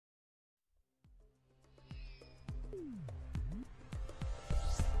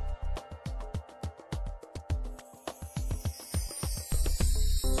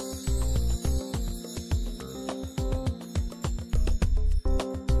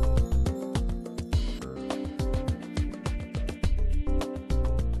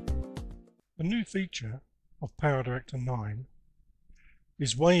A new feature of PowerDirector 9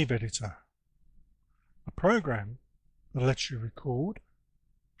 is WaveEditor, a program that lets you record,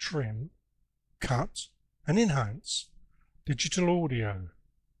 trim, cut and enhance digital audio.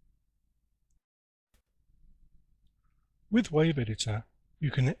 With WaveEditor,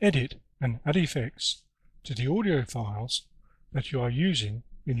 you can edit and add effects to the audio files that you are using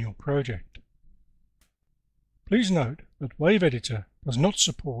in your project. Please note that WaveEditor does not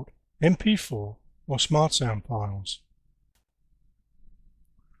support MP4 or Smart Sound files.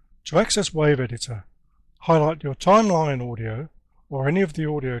 To access WaveEditor, highlight your timeline audio or any of the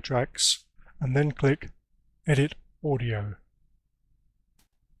audio tracks and then click Edit Audio.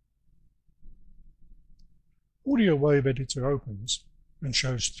 Audio WaveEditor opens and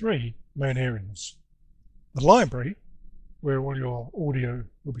shows three main areas: the library, where all your audio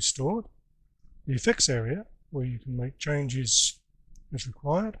will be stored; the effects area, where you can make changes as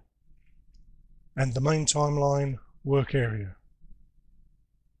required; and the main timeline work area.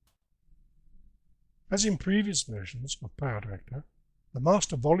 As in previous versions of PowerDirector, the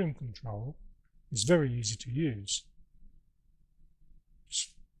master volume control is very easy to use.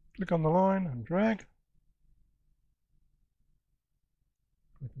 Just click on the line and drag.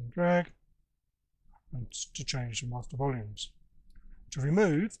 Click and drag, and to change the master volumes. To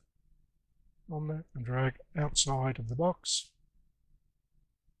remove, on there and drag outside of the box.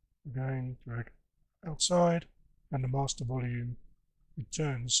 Again, drag outside, and the master volume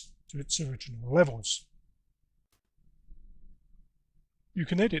returns to its original levels. You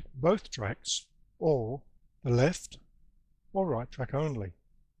can edit both tracks, or the left or right track only.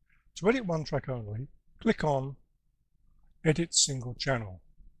 To edit one track only, click on Edit Single Channel.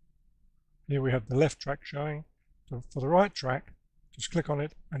 Here we have the left track showing. So for the right track, just click on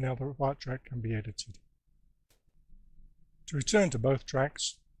it and now the right track can be edited. To return to both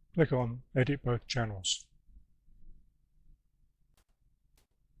tracks, click on Edit Both Channels.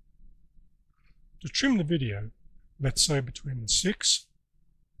 To trim the video, let's say between the 6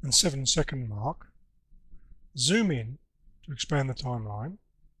 and 7 second mark, zoom in to expand the timeline,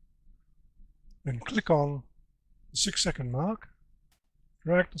 then click on the 6 second mark,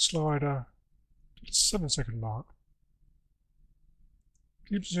 drag the slider to the 7 second mark,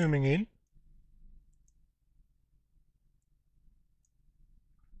 keep zooming in.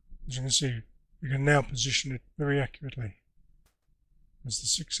 As you can see, we can now position it very accurately. There's the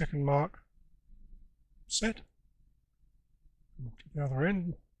 6 second mark set. Look to the other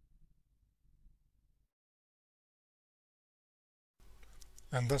end.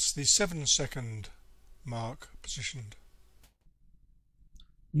 And that's the 7 second mark positioned.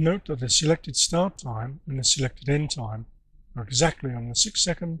 Note that the selected start time and the selected end time are exactly on the 6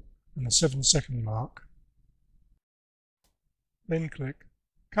 second and the 7 second mark. Then click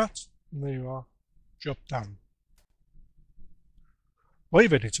Cut, and there you are, job done.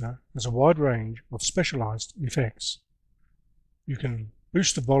 WaveEditor has a wide range of specialized effects. You can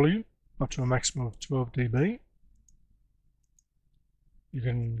boost the volume up to a maximum of 12 dB. You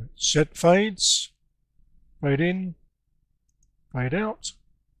can set fades, fade in, fade out.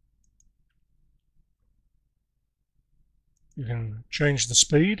 You can change the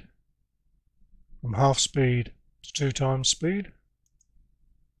speed from half speed to 2 times speed.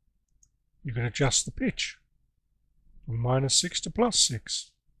 You can adjust the pitch from -6 to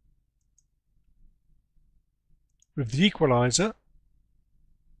 +6. With the equalizer,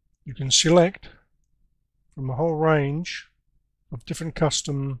 you can select from a whole range of different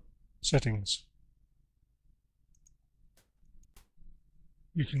custom settings.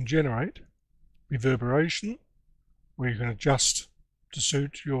 You can generate reverberation, where you can adjust to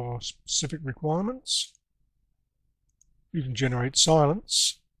suit your specific requirements. You can generate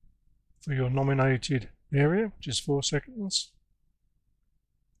silence for your nominated area, which is 4 seconds.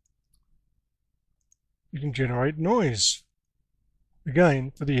 You can generate noise,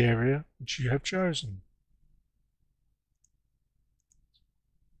 again for the area which you have chosen.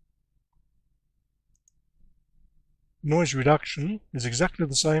 Noise reduction is exactly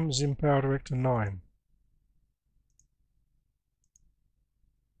the same as in PowerDirector 9.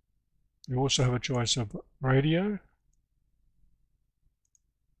 You also have a choice of radio,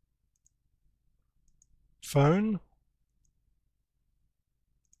 phone,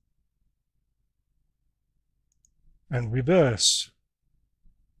 and reverse.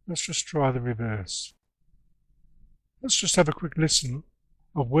 Let's just try the reverse. Let's just have a quick listen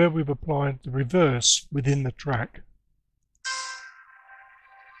of where we've applied the reverse within the track.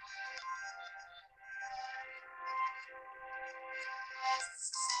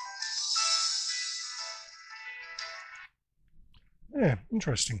 Yeah,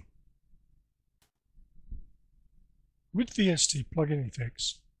 interesting. With Vst Plug-In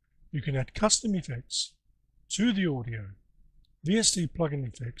Effects, you can add custom effects to the audio. Vst Plug-In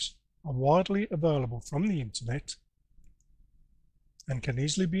Effects are widely available from the internet and can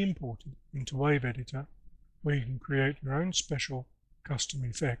easily be imported into WaveEditor, where you can create your own special custom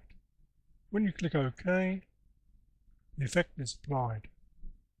effect. When you click OK, the effect is applied.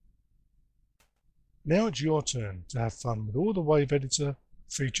 Now it's your turn to have fun with all the WaveEditor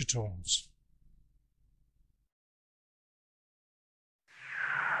feature tools.